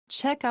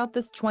Check out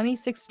this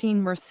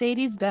 2016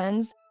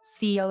 Mercedes-Benz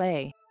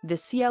CLA. The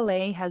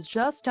CLA has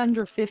just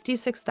under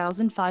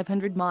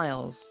 56,500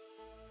 miles.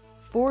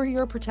 For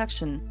your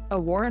protection, a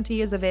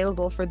warranty is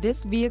available for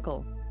this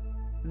vehicle.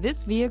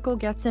 This vehicle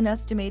gets an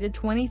estimated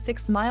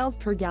 26 miles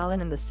per gallon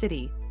in the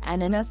city,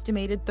 and an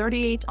estimated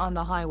 38 on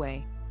the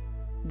highway.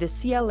 The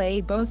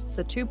CLA boasts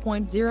a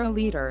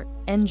 2.0-liter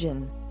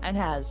engine, and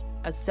has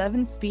a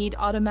 7-speed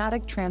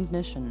automatic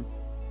transmission.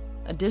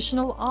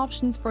 Additional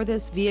options for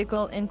this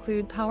vehicle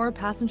include power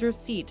passenger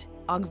seat,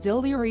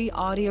 auxiliary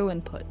audio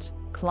input,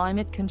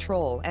 climate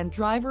control and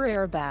driver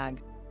airbag.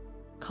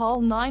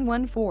 Call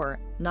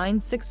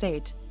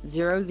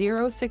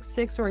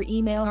 914-968-0066 or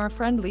email our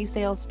friendly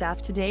sales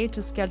staff today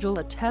to schedule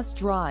a test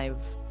drive.